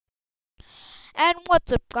And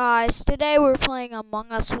what's up, guys? Today we're playing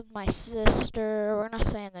Among Us with my sister. We're gonna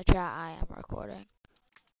say in the chat I am recording.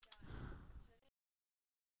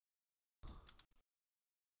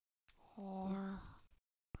 Or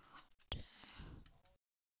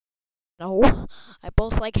no, I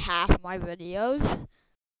post like half my videos.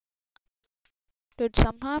 Dude,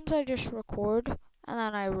 sometimes I just record and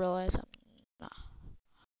then I realize I'm not.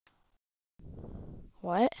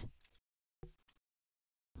 What?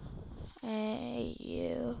 Hey,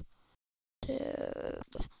 YouTube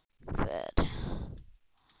vid.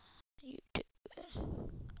 YouTube.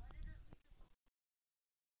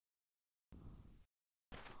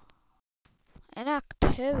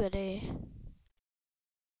 Inactivity.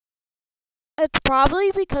 It's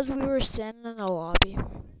probably because we were sitting in the lobby.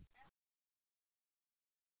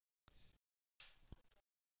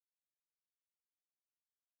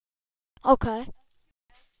 Okay.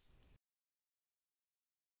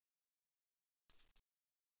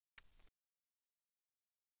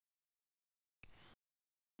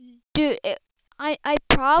 Dude, I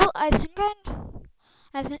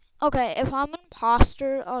think, okay, if I'm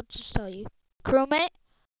imposter, I'll just tell you. Crewmate?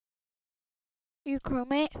 You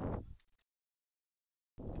crewmate?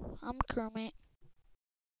 I'm crewmate.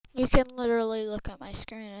 You can literally look at my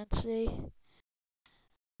screen and see.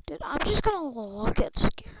 Dude, I'm just gonna look at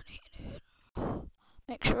security, dude.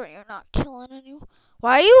 Make sure you're not killing anyone.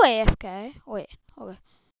 Why are you AFK? Wait, okay.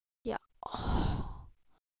 Yeah. Oh.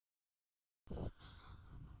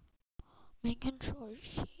 Making sure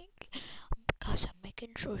because I'm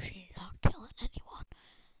making sure she's not killing anyone.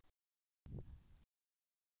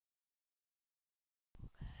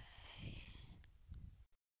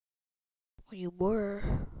 Well, you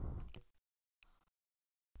were.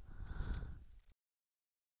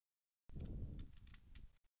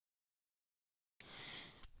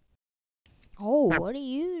 Oh, what are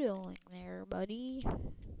you doing there, buddy?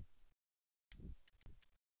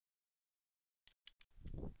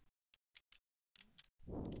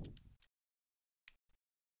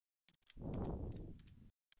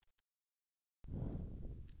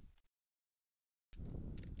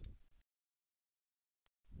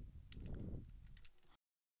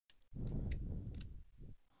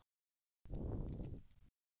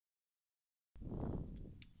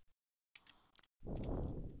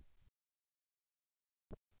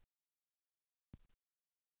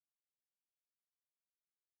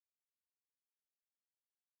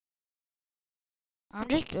 I'm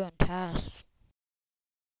just doing tasks.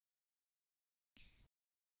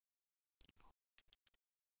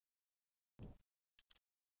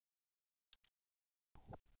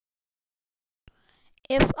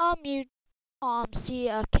 If you see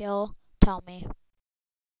a kill, tell me.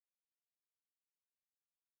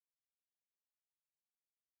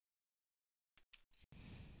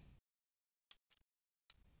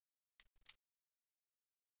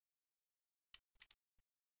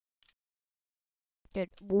 Dude,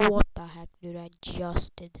 what the heck, dude? I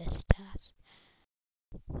just did this task.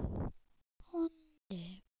 One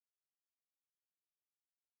day.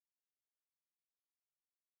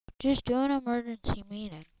 Just do an emergency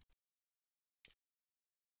meeting.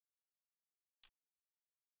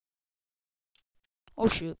 Oh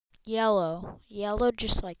shoot. Yellow. Yellow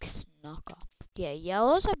just like snuck up. Yeah,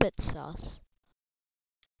 yellow's a bit sus.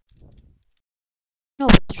 No,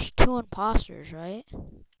 but there's two imposters, right?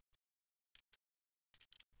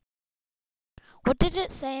 What did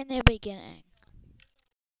it say in the beginning?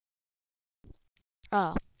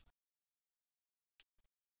 Oh.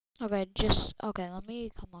 Okay, let me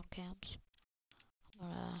come on cams. I'm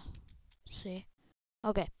gonna see.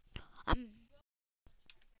 Okay.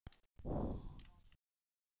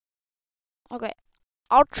 Okay.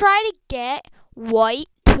 I'll try to get white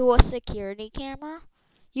to a security camera.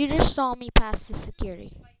 You just saw me pass the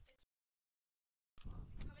security.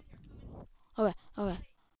 Okay.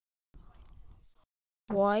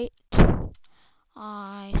 White.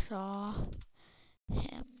 I saw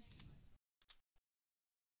him.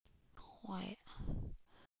 White.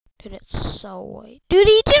 Dude, it's so white. Dude,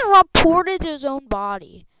 he just reported his own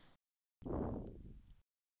body.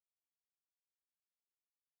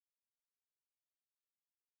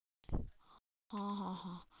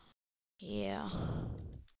 Yeah.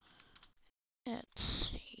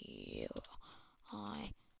 It's you.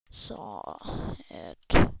 I saw it.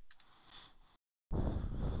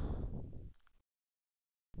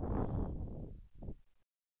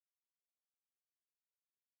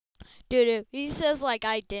 Dude, he says like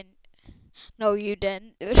I didn't. No, you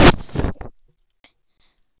didn't. Dude, it's so...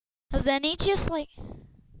 Cause then he just like...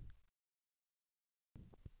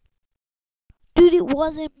 Dude, it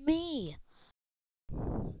wasn't me.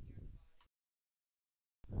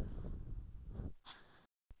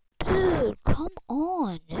 come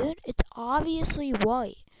on, dude. It's obviously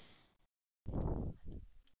white.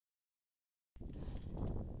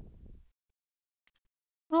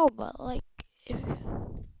 No, but like, if,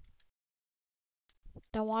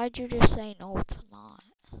 then why'd you just say no, it's not?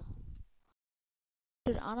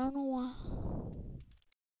 Dude, I don't know why.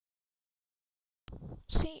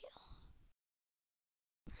 See,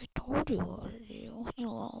 I told you what to do. You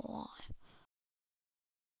little lie.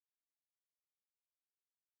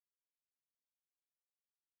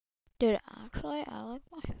 Dude, actually, I like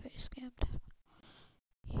my face cam.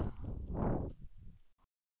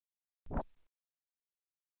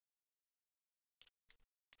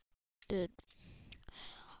 Dude,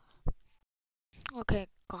 okay,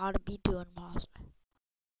 gotta be doing imposter.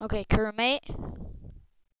 Okay, crewmate.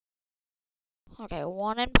 Okay,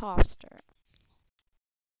 one imposter.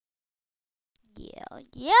 Yeah,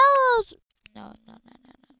 yellows. No, no, no,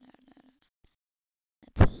 no, no, no, no.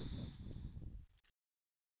 It's,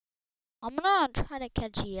 I'm gonna try to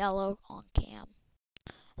catch yellow on cam.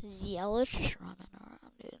 Yellow's just running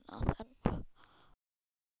around doing nothing.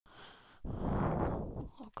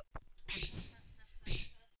 Okay.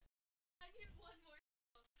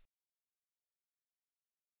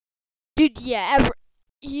 Dude, yeah,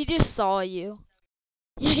 he just saw you.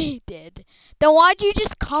 Yeah, he did. Then why'd you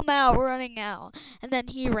just come out running out? And then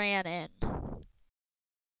he ran in.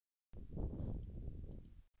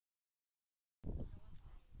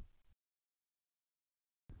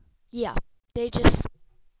 Yeah, they just,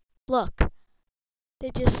 look,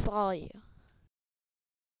 they just saw you.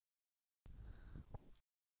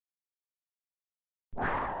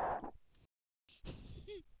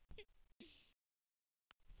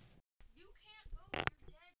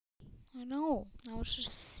 I know, I was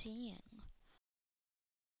just seeing.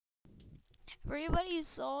 Everybody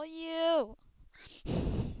saw you.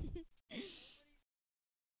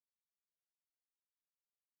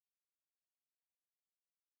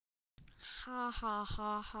 Ha ha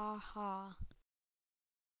ha ha ha.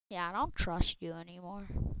 Yeah, I don't trust you anymore.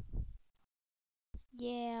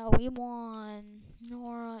 Yeah, we won.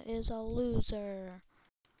 Nora is a loser.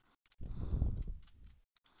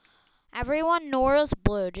 Everyone, Nora's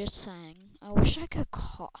blue, just saying. I wish I could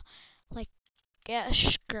call, like, get a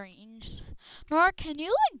screen. Nora, can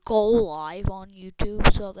you, like, go live on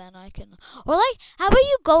YouTube so then I can, or, like, how about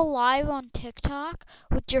you go live on TikTok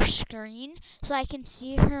with your screen so I can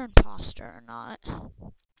see if you're imposter or not?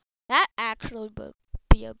 That actually would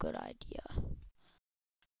be a good idea.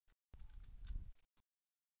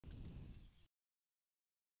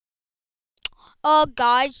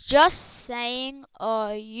 Guys, just saying,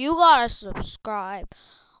 you gotta subscribe.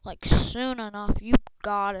 Like, soon enough, you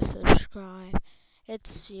gotta subscribe. It's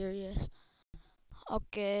serious.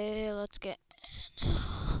 Okay, let's get.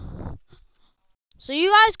 So, you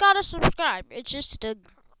guys gotta subscribe. It's just a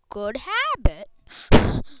good habit.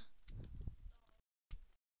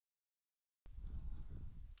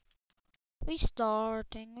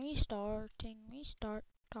 Start.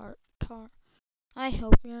 I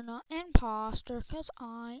hope you're not imposter, cause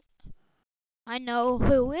I know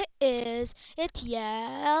who it is. It's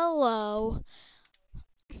yellow.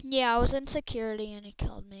 Yeah, I was in security and he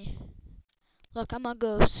killed me. Look, I'm a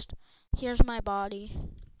ghost. Here's my body.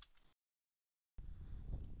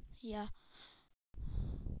 Yeah.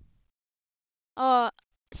 Uh,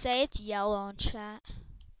 say it's yellow in chat.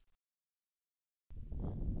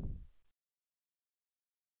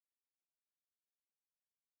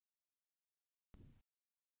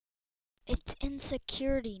 It's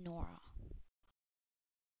insecurity, Nora.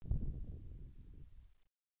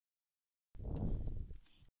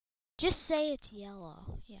 Just say it's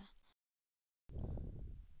yellow. Yeah.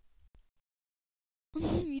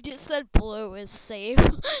 You just said blue is safe.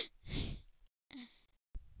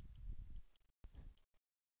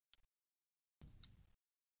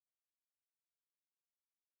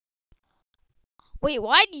 Wait,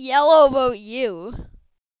 why'd yellow vote you?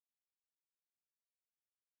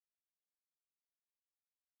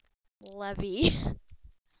 Levy.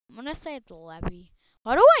 I'm gonna say it's Levy.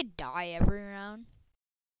 Why do I die every round?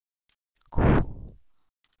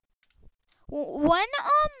 When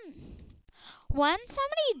when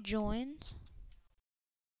somebody joins.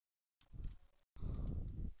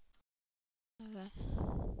 Okay.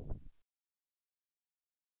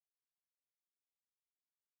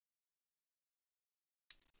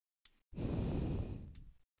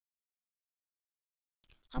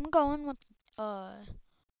 I'm going with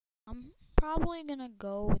I'm probably gonna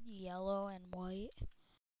go with yellow and white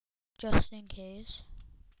just in case.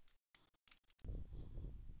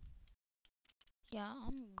 Yeah,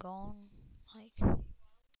 I'm going like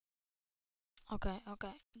okay.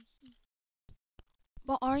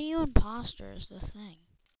 But are you imposter is the thing.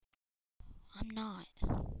 I'm not.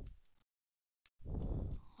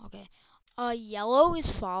 Okay. Yellow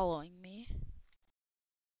is following me.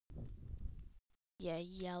 Yeah,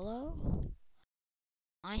 yellow.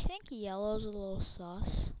 I think yellow's a little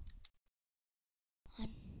sus. I'm...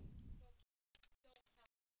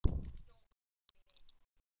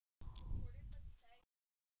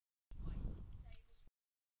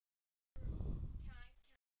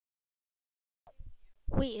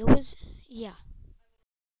 Wait, it was... Yeah.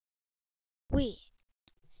 Wait,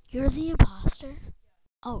 you're the imposter?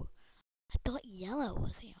 Oh, I thought yellow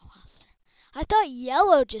was the imposter. I thought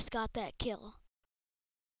yellow just got that kill.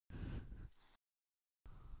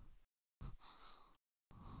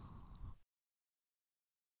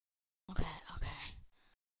 Okay, okay.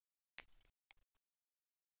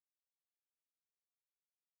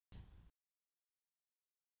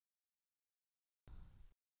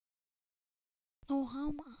 Oh, how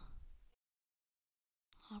am I?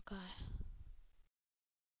 Okay.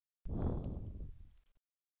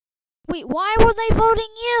 Wait, why were they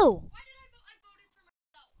voting you?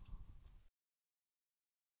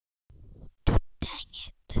 Dang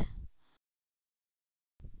it.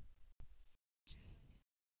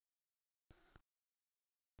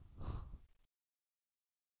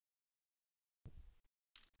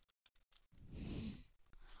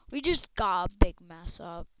 We just got a big mess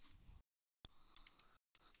up.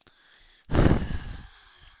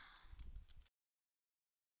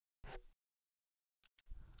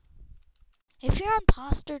 If you're an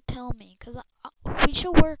imposter, tell me, cause we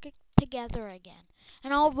should work together again,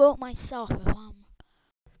 and I'll vote myself if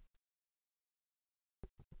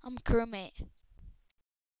I'm crewmate.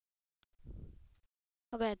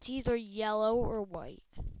 Okay, it's either yellow or white.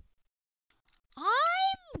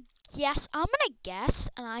 I'm gonna guess,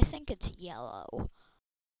 and I think it's yellow.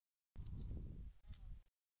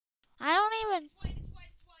 I don't even.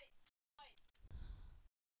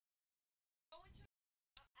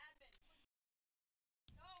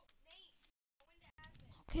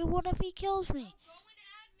 Okay, what if he kills me?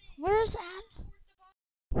 Where's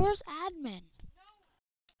Where's admin?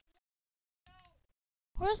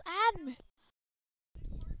 Where's admin?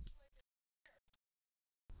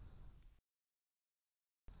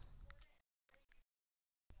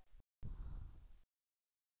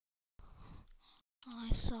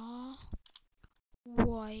 I saw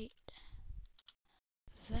white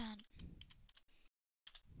vent.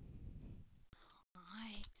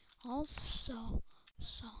 I also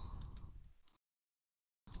saw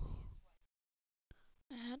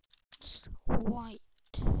it's white.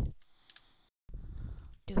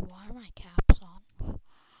 Dude, why are my caps on?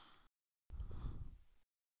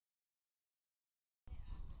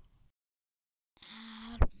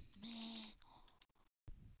 Admin.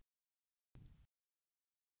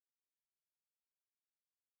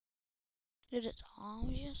 Dude, it's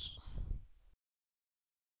obvious.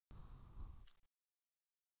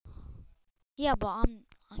 Yeah, but I mean,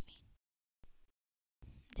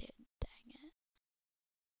 dude, dang it.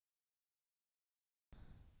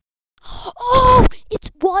 Oh,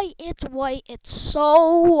 it's white. It's white. It's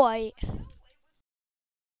so white.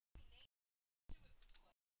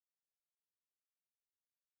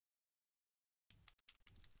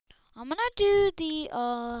 I'm gonna do the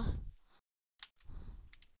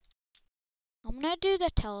I'm gonna do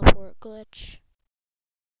the teleport glitch.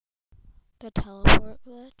 The teleport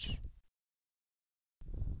glitch.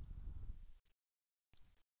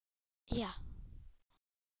 Yeah.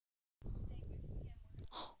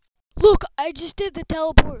 Look, I just did the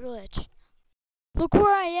teleport glitch. Look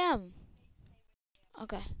where I am.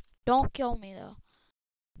 Okay. Don't kill me though.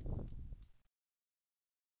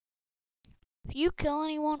 If you kill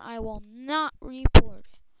anyone, I will not report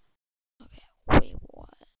it. Okay. Wait, what?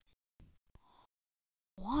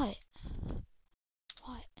 What?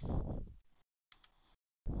 What?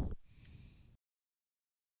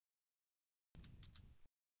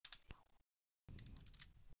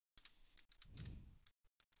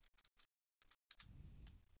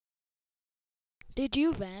 Did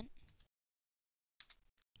you vent?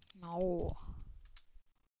 No.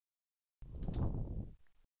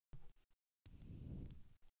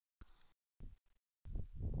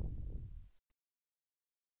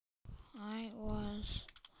 I was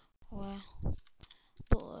well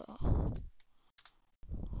blue.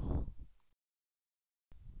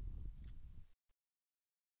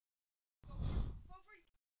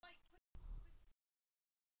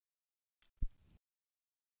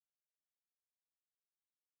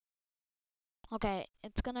 Okay,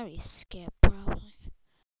 it's gonna be Skip probably.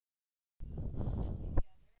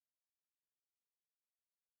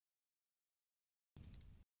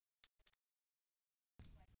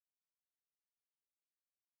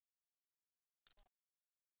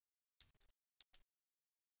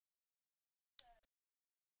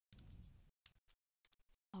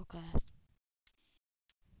 Okay.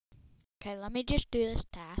 Okay, let me just do this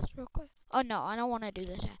task real quick. Oh no, I don't want to do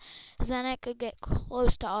this task. Cause then it could get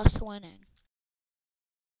close to us winning.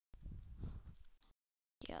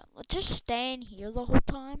 Yeah, let's just stay in here the whole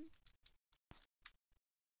time.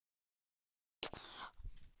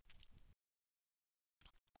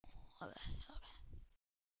 Okay.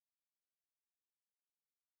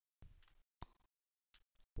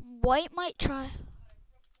 White might try.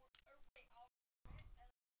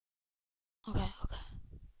 Okay, okay.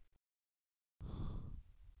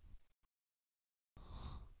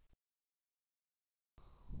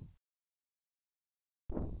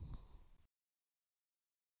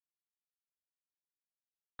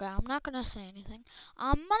 Okay, I'm not gonna say anything.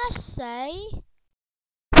 I'm gonna say.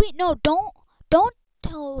 Wait, no, don't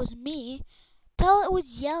tell it was me. Tell it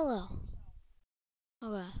was yellow.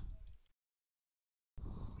 Okay.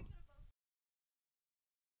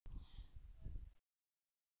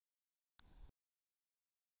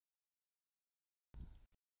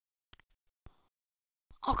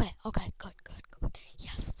 Okay, okay, good, good, good.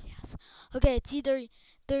 Yes, yes. Okay, it's either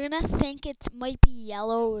they're gonna think it might be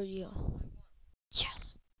yellow or you.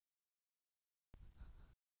 Yes.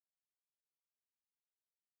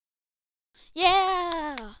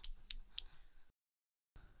 Yeah.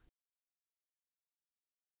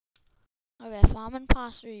 Okay, if I'm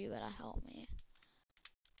imposter, you gotta help me.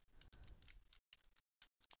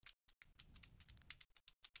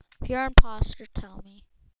 If you're imposter, tell me.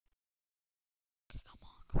 Okay, come on,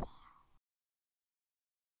 come on.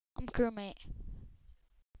 I'm crewmate.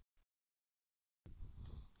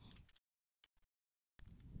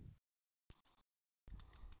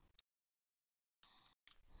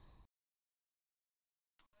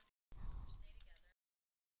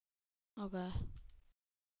 Okay.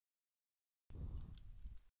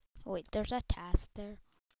 Wait, there's a task there.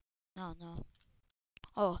 No, no.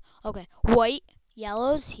 Oh, okay. White,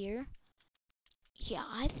 yellow's here. Yeah,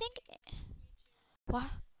 I think. What?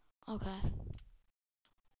 Okay.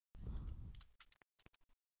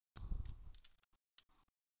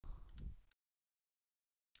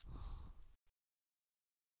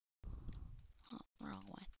 Oh, wrong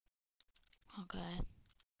way. Okay.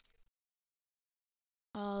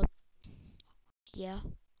 Uh, yeah.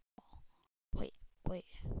 Wait, wait.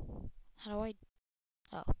 How do I?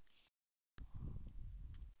 Oh,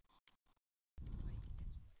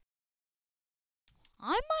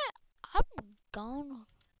 I'm gone.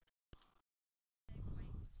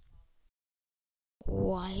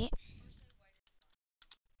 White.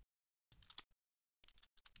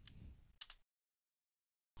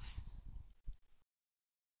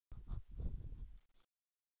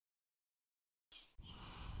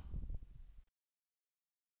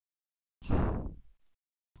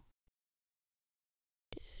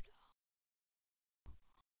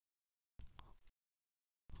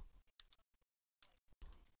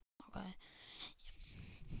 Okay.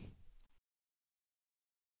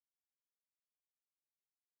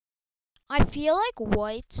 I feel like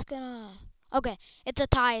white's gonna. Okay, it's a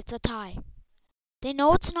tie. It's a tie. They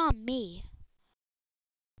know it's not me.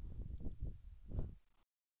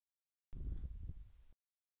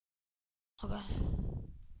 Okay.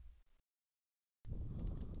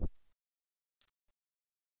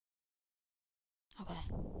 Okay.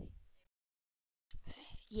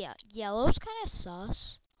 Yeah, yellow's kind of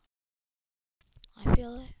sus. I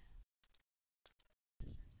feel like.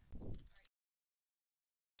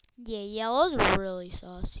 Yeah, yellow's really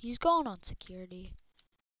sus. He's going on security.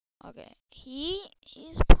 Okay.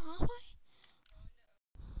 He's probably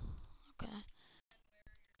okay.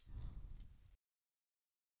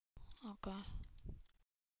 Okay.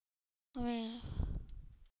 I mean,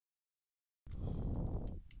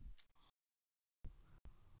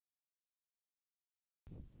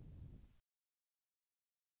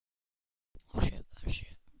 oh shit, oh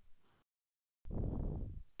shit.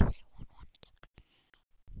 3-1-1.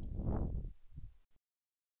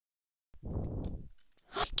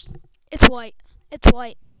 It's white. It's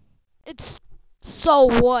white. It's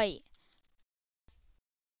so white.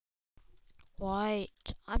 White.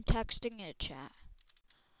 I'm texting in a chat.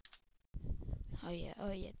 Oh yeah,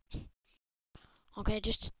 oh yeah. Okay,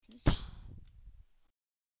 just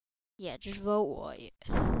yeah, just vote white.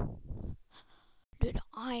 Dude,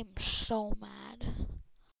 I'm so mad.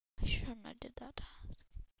 I shouldn't have did that.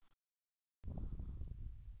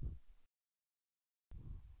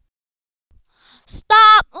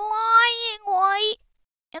 Stop lying, white.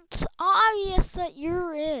 It's obvious that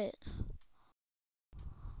you're it.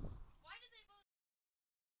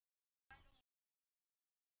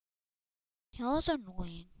 Yellow's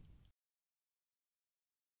annoying.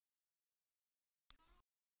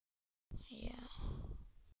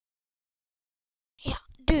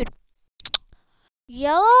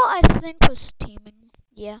 Yellow, I think, was teaming.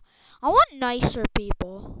 Yeah. I want nicer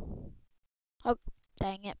people. Oh,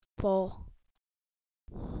 dang it. Full.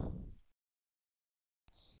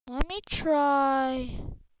 Let me try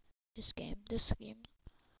this game. This game.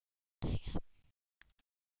 Dang it.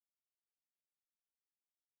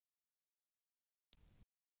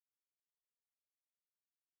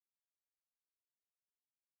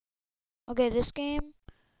 Okay, this game.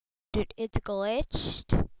 Dude, it's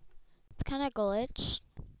glitched. It's kind of glitched.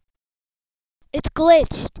 It's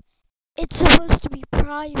glitched. It's supposed to be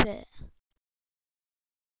private.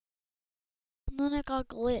 And then it got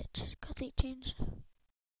glitched because they changed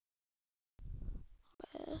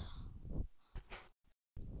it.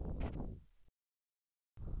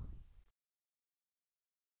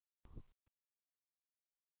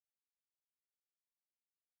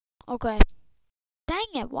 Okay. Dang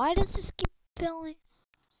it, why does this keep filling?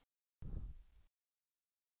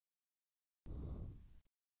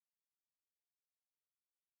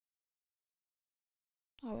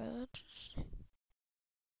 Alright, let's just see.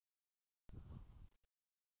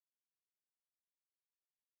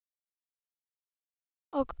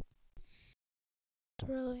 Okay, it's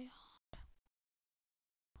really.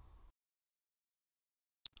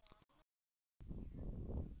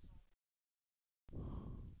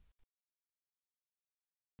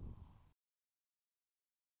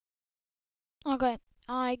 Okay,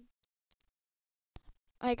 I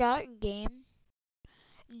I got a game.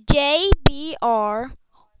 JBRY.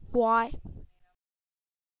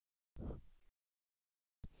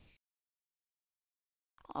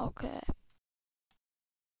 Okay.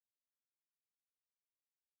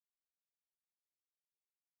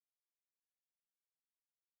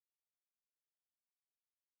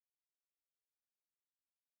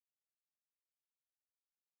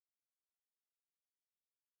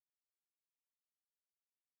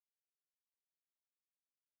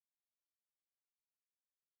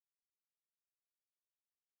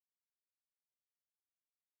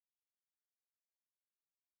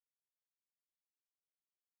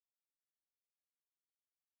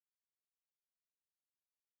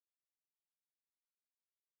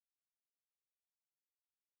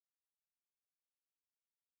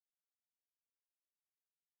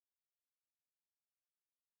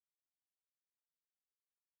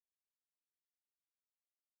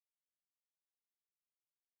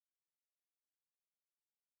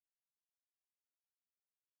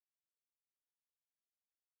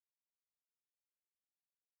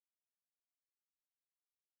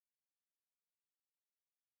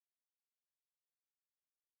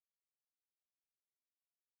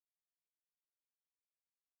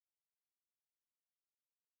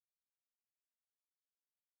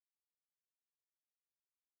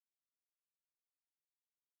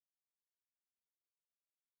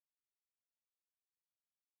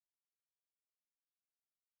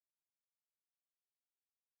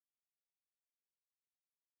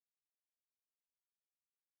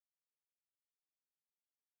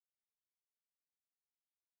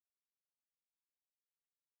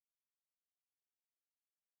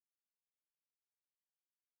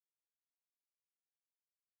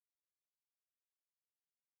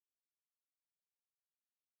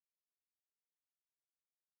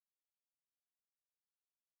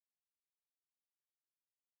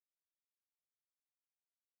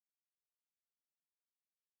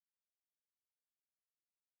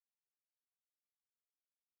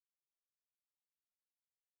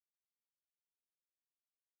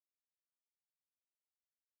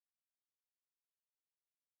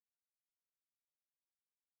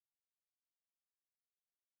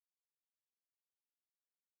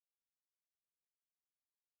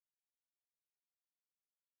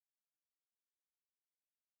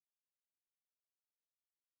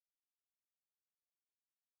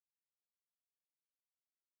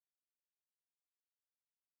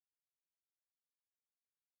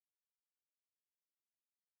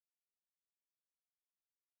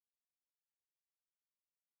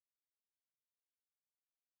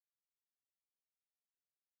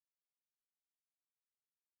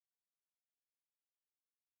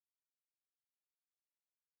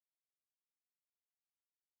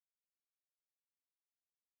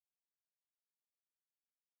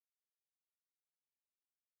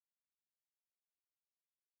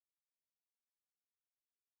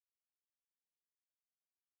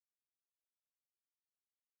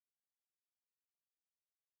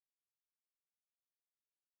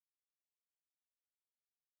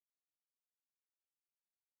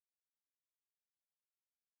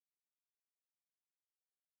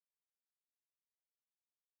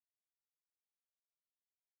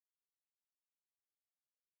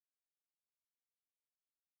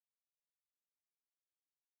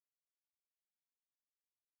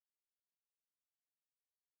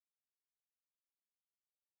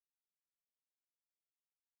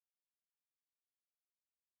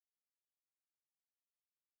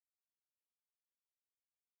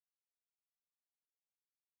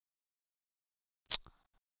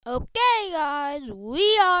 Okay, guys,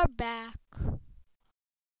 we are back.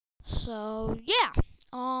 So yeah,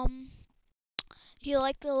 do you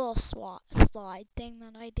like the little slide thing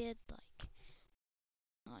that I did?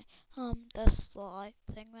 The slide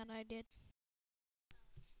thing that I did.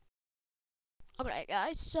 Okay,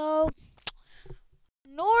 guys. So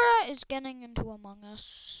Nora is getting into Among Us.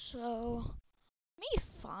 So let me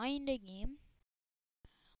find a game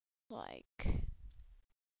like.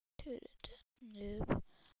 Noob.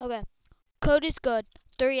 Okay. Code is good.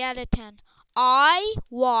 3 out of 10. IYVQUF.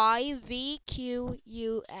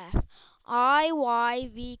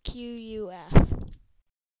 IYVQUF.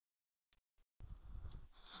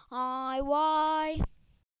 IYVQUF.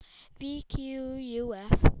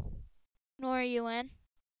 Nor you in?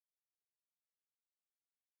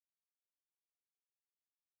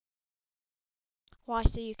 Why,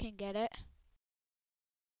 so you can get it?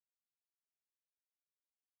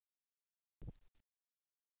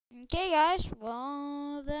 Okay, guys.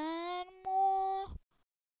 Well, then we'll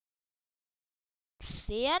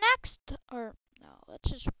see you next. Or, no, let's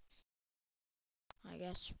just, I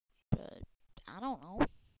guess, I don't know.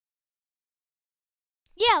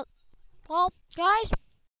 Yeah, well, guys,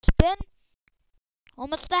 it's been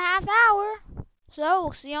almost a half hour. So,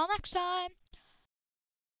 we'll see y'all next time.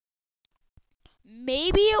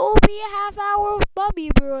 Maybe it will be a half hour with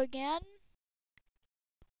Bubby Brew again.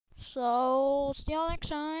 So, see y'all next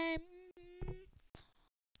time.